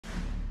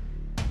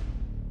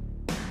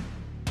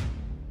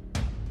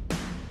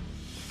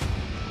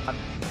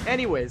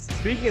Anyways,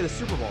 speaking of the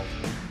Super Bowl,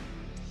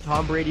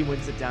 Tom Brady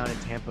wins it down in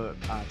Tampa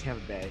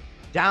Bay.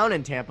 Down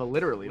in Tampa,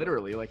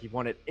 literally, like he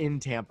won it in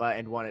Tampa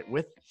and won it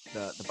with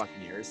the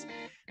Buccaneers.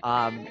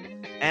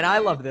 And I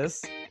love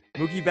this.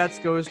 Mookie Betts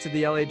goes to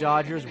the LA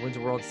Dodgers, wins a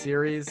World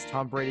Series.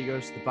 Tom Brady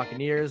goes to the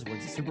Buccaneers,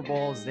 wins the Super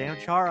Bowl. Zdeno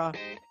Chara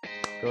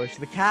goes to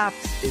the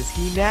Caps. Is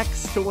he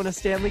next to win a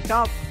Stanley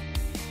Cup?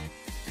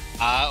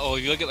 Well,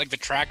 if you look at like the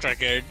track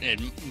record,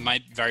 it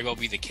might very well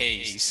be the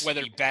case.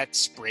 Whether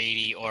Betts,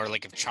 Brady, or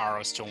like if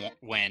Chara's to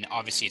win,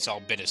 obviously it's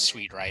all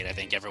bittersweet, right? I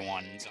think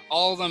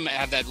all of them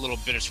have that little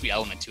bittersweet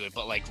element to it.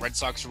 But like Red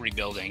Sox are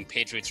rebuilding,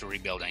 Patriots are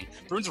rebuilding,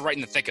 Bruins are right in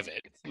the thick of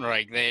it.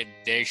 Right?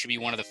 They should be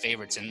one of the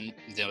favorites in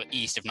the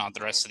East, if not the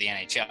rest of the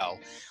NHL.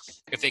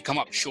 If they come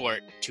up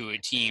short to a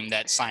team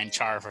that signed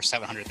Chara for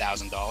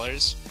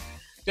 $700,000,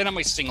 then I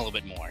might sting a little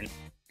bit more.